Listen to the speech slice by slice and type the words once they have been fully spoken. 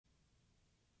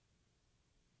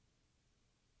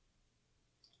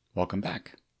Welcome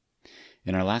back.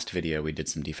 In our last video, we did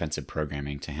some defensive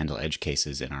programming to handle edge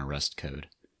cases in our Rust code.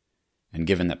 And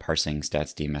given that parsing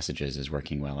StatsD messages is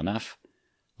working well enough,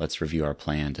 let's review our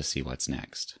plan to see what's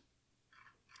next.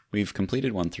 We've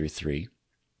completed 1 through 3,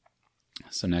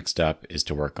 so next up is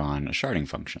to work on a sharding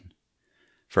function.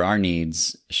 For our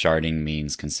needs, sharding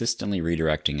means consistently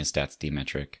redirecting a StatsD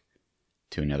metric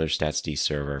to another StatsD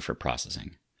server for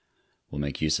processing. We'll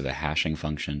make use of a hashing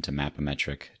function to map a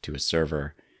metric to a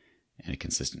server in a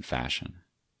consistent fashion.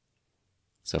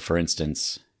 So for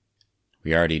instance,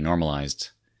 we already normalized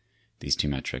these two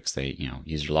metrics. They,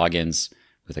 user logins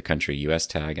with a country US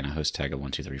tag and a host tag of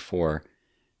 1234.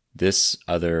 This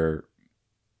other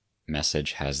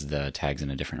message has the tags in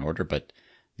a different order, but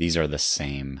these are the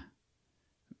same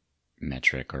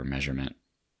metric or measurement.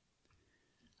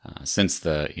 Since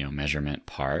the measurement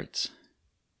part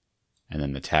and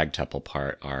then the tag tuple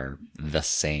part are the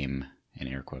same in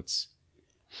air quotes,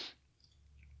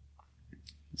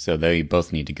 so they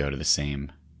both need to go to the same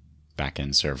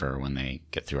backend server when they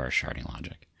get through our sharding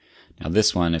logic. Now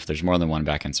this one, if there's more than one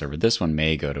backend server, this one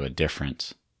may go to a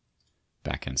different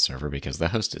backend server because the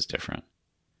host is different.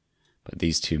 But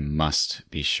these two must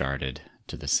be sharded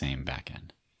to the same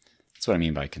backend. That's what I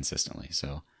mean by consistently.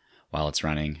 So while it's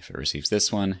running, if it receives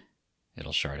this one,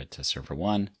 it'll shard it to server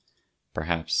 1,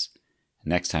 perhaps.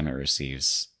 Next time it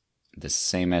receives this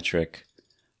same metric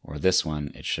or this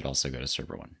one, it should also go to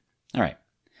server 1. All right.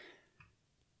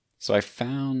 So I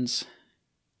found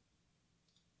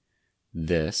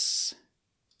this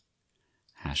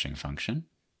hashing function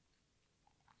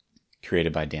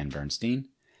created by Dan Bernstein,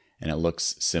 and it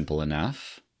looks simple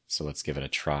enough. So let's give it a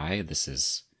try. This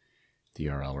is the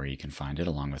URL where you can find it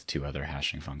along with 2 other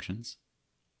hashing functions.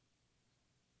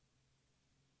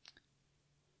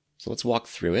 So let's walk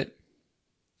through it,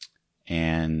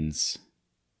 and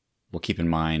we'll keep in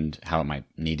mind how it might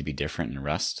need to be different in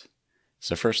Rust.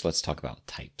 So first, let's talk about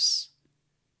types.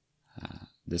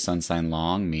 This unsigned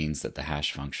long means that the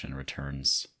hash function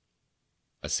returns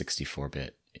a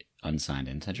 64-bit unsigned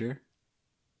integer.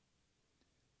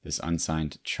 This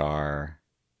unsigned char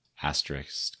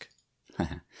asterisk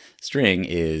string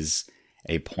is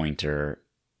a pointer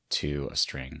to a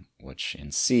string, which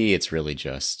in C, it's really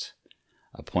just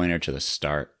a pointer to the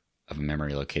start of a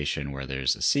memory location where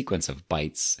there's a sequence of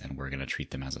bytes, and we're going to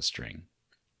treat them as a string.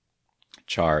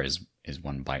 Char is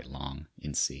 1 byte long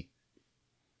in C.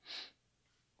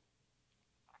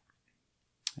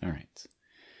 All right.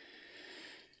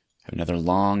 Have another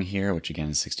long here, which again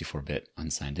is 64-bit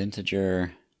unsigned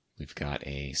integer. We've got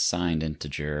a signed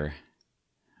integer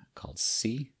called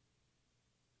C.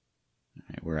 All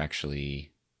right, we're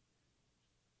actually,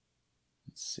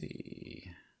 let's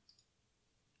see.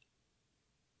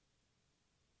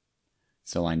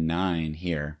 So line 9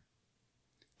 here,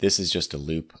 this is just a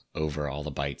loop over all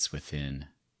the bytes within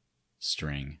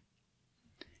string.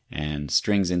 And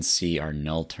strings in C are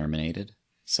null terminated.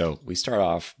 So we start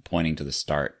off pointing to the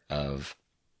start of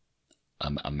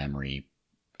a memory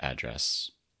address.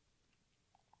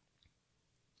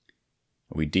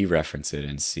 We dereference it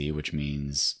in C, which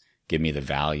means give me the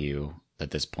value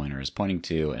that this pointer is pointing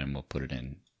to, and we'll put it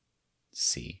in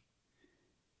C.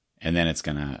 And then it's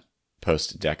going to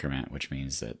post decrement, which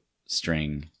means that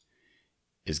string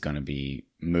is going to be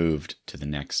moved to the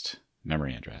next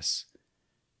memory address.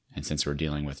 And since we're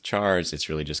dealing with chars, it's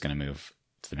really just going to move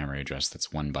to the memory address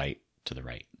that's 1 byte to the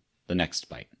right, the next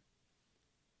byte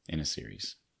in a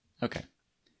series. Okay,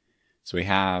 so we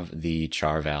have the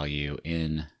char value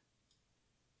in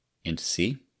int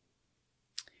C.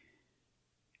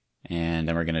 And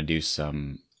then we're going to do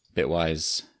some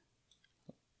bitwise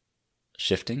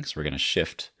shifting. So we're going to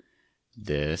shift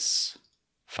this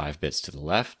 5 bits to the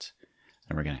left,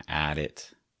 and we're going to add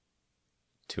it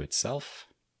to itself,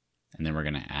 and then we're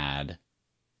going to add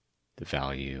the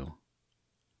value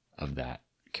of that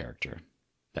character,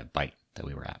 that byte that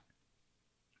we were at.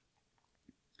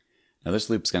 Now this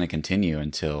loop's going to continue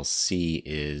until C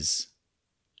is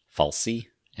falsy,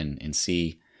 and in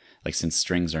C, since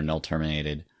strings are null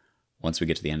terminated, once we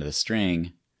get to the end of the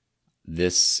string,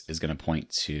 this is going to point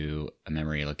to a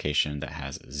memory location that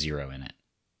has 0 in it.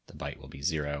 The byte will be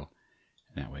 0,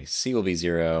 and that way C will be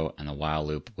 0, and the while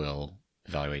loop will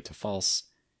evaluate to false,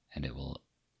 and it will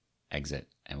exit,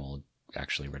 and will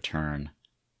actually return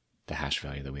the hash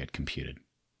value that we had computed.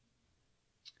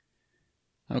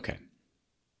 Okay.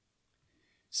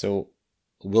 So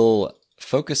we'll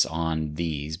focus on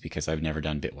these because I've never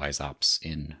done bitwise ops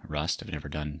in Rust. I've never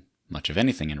done much of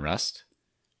anything in Rust,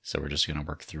 so we're just going to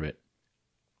work through it.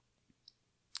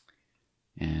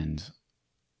 And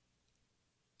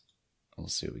we'll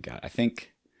see what we got. I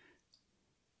think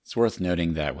It's worth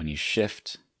noting that when you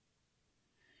shift,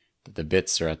 the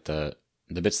bits that are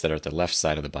at the left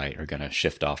side of the byte are going to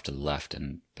shift off to the left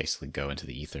and basically go into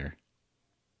the ether.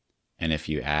 And if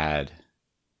you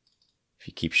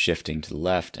keep shifting to the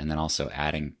left and then also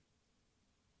adding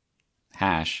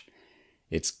hash,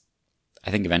 I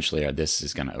think eventually this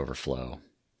is going to overflow.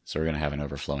 So we're going to have an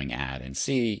overflowing add, and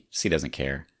C doesn't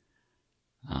care.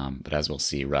 But as we'll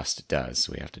see, Rust does,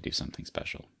 so we have to do something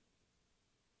special.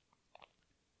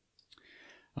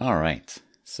 All right,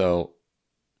 so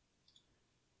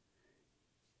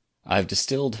I've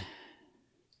distilled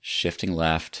shifting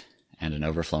left and an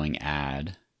overflowing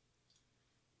add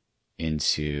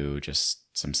into just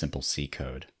some simple C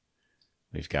code.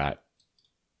 We've got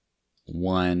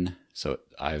one, so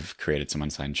I've created some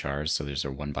unsigned chars, so there's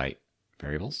our 1 byte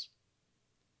variables.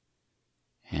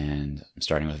 And I'm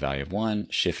starting with a value of 1,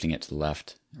 shifting it to the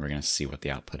left. We're going to see what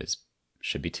the output is.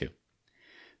 Should be 2.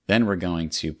 Then we're going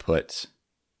to put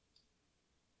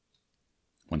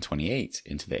 128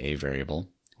 into the A variable,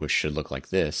 which should look like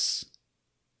this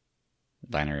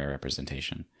binary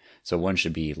representation. So 1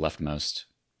 should be leftmost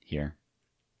here.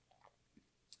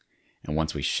 And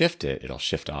once we shift it, it'll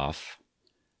shift off,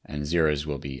 and zeros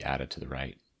will be added to the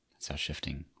right. That's how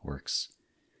shifting works.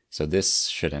 So this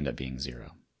should end up being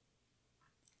 0.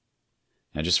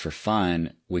 Now, just for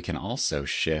fun, we can also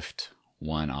shift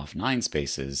 1 off 9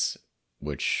 spaces,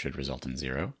 which should result in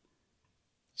 0.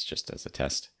 It's just as a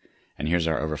test. And here's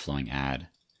our overflowing add.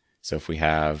 So if we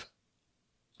have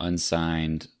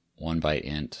unsigned 1 byte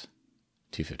int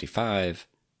 255,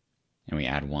 and we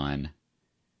add 1,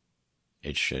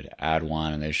 it should add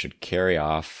 1, and they should carry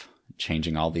off,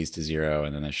 changing all these to 0,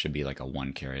 and then there should be like a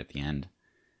 1 carry at the end,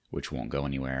 which won't go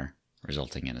anywhere,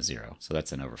 resulting in a 0. So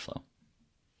that's an overflow.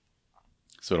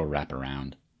 So it'll wrap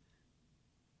around.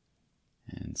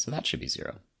 And so that should be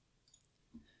 0.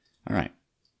 All right,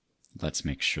 let's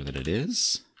make sure that it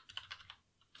is.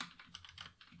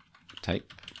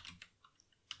 Type.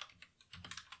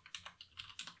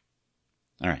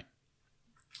 All right.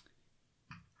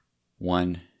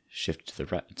 1 shifted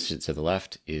to the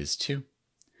left is 2.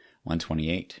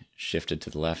 128 shifted to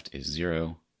the left is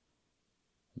 0.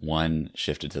 1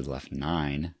 shifted to the left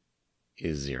 9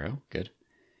 is 0. Good.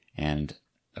 And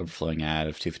overflowing add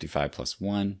of 255 plus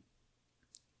 1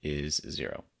 is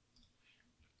 0.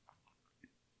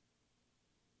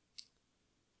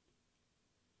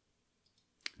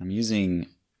 I'm using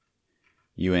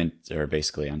uint, or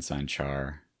basically unsigned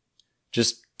char,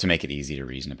 just to make it easy to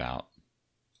reason about.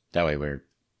 That way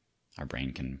our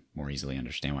brain can more easily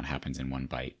understand what happens in 1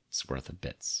 byte's worth of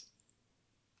bits.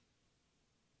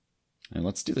 And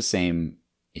let's do the same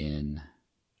in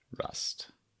Rust.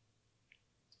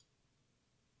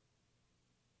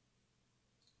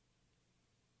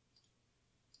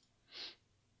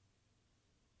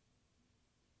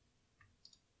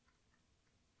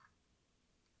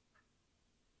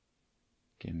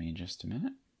 Give me just a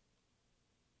minute.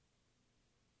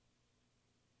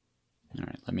 All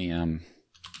right, let me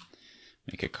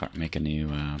make a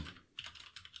new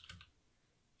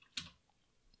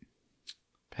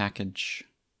package,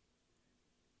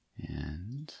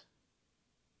 and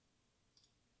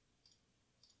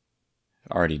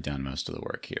I've already done most of the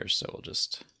work here, so we'll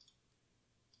just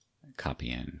copy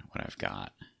in what I've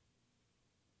got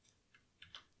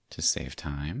to save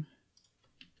time.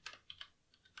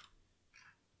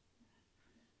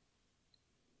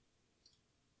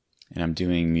 And I'm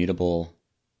doing mutable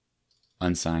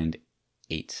unsigned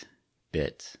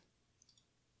 8-bit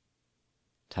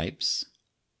types,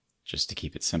 just to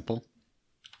keep it simple.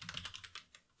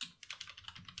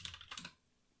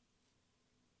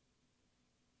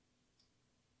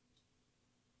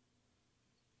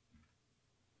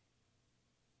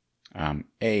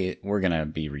 We're going to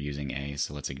be reusing A,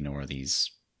 so let's ignore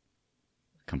these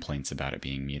complaints about it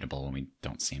being mutable when we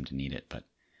don't seem to need it. But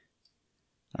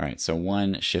all right, so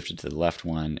 1 shifted to the left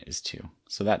 1 is 2.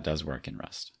 So that does work in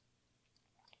Rust.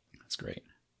 That's great.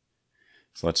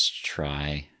 So let's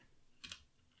try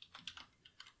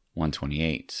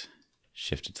 128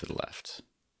 shifted to the left.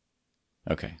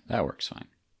 Okay, that works fine.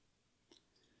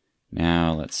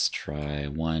 Now let's try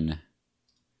 1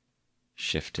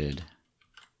 shifted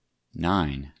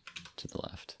 9 to the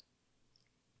left.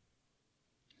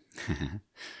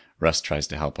 Rust tries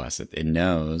to help us. It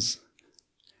knows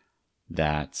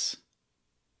that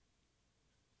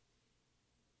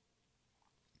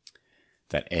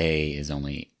A is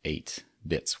only 8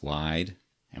 bits wide,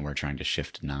 and we're trying to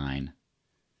shift 9.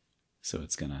 So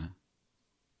it's gonna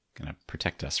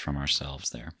protect us from ourselves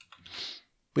there.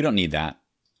 We don't need that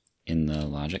in the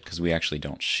logic because we actually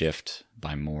don't shift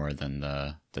by more than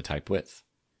the type width.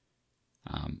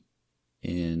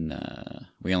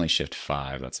 We only shift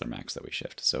 5, that's the max that we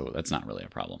shift, so that's not really a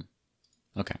problem.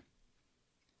 Okay.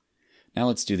 Now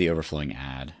let's do the overflowing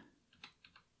add.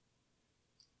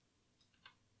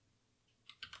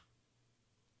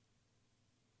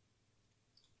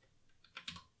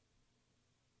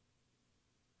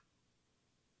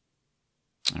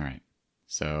 All right,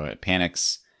 so it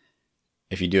panics.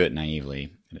 If you do it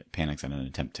naively, it panics at an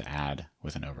attempt to add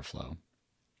with an overflow.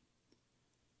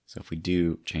 So if we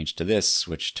do change to this,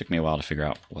 which took me a while to figure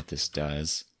out what this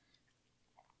does,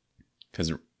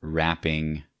 because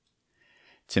wrapping,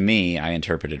 to me, I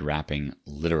interpreted wrapping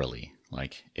literally,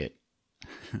 like it,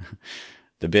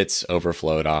 the bits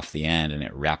overflowed off the end and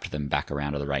it wrapped them back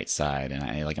around to the right side. And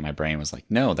I, like, in my brain was like,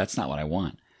 no, that's not what I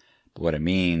want. But what it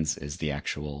means is the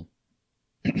actual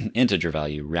integer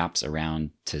value wraps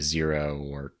around to 0,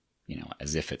 or, you know,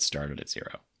 as if it started at 0.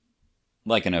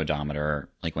 Like an odometer,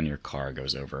 like when your car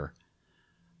goes over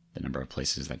the number of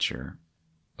places that your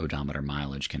odometer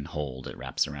mileage can hold, it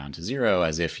wraps around to 0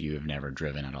 as if you have never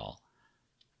driven at all.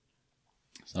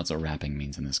 So that's what wrapping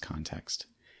means in this context.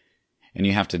 And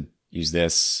you have to use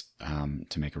this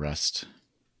to make Rust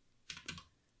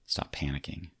stop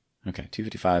panicking. Okay,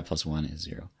 255 plus 1 is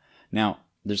 0. Now,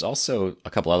 there's also a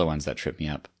couple other ones that trip me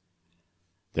up.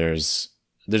 There's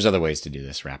other ways to do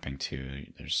this wrapping too.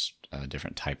 There's a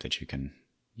different type that you can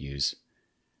use,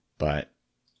 but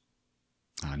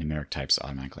numeric types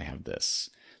automatically have this.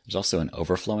 There's also an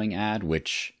overflowing add,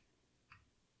 which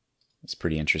is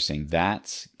pretty interesting.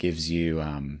 That gives you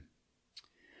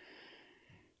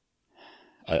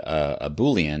a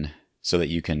Boolean so that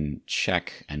you can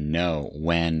check and know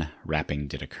when wrapping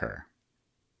did occur,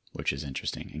 which is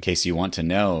interesting. In case you want to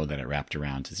know that it wrapped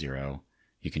around to 0,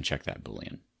 you can check that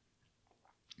Boolean.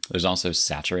 There's also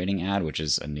saturating add, which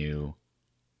is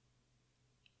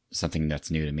something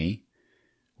that's new to me,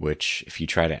 which if you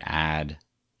try to add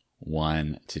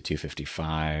 1 to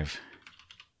 255,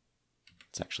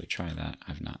 let's actually try that.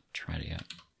 I've not tried it yet.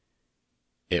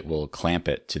 It will clamp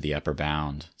it to the upper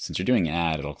bound. Since you're doing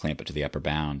add, it'll clamp it to the upper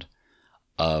bound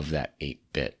of that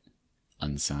 8-bit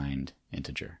unsigned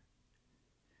integer.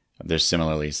 There's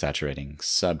similarly saturating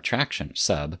subtraction,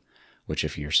 which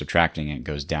if you're subtracting it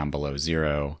goes down below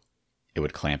 0, it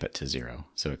would clamp it to 0.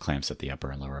 So it clamps at the upper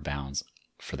and lower bounds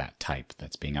for that type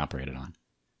that's being operated on,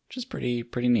 which is pretty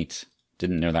neat.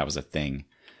 Didn't know that was a thing.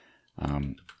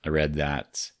 I read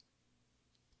that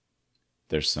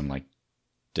there's some like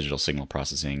digital signal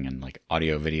processing and like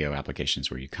audio video applications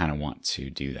where you kind of want to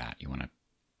do that. You want to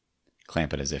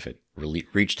clamp it as if it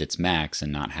reached its max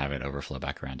and not have it overflow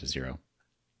back around to 0.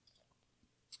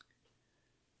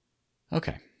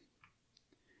 Okay,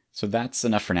 so that's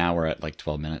enough for now. We're at like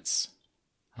 12 minutes.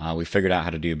 We figured out how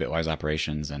to do bitwise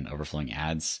operations and overflowing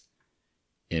adds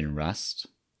in Rust.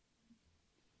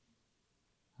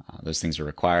 Those things are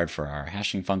required for our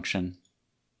hashing function.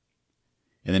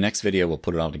 In the next video, we'll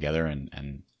put it all together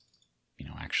and you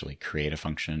know, actually create a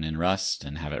function in Rust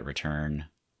and have it return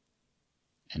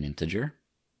an integer.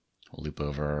 We'll loop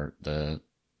over the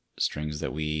strings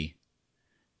that we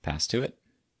pass to it.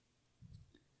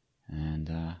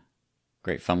 And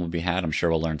great fun will be had. I'm sure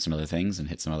we'll learn some other things and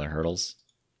hit some other hurdles.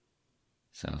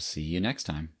 So see you next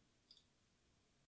time.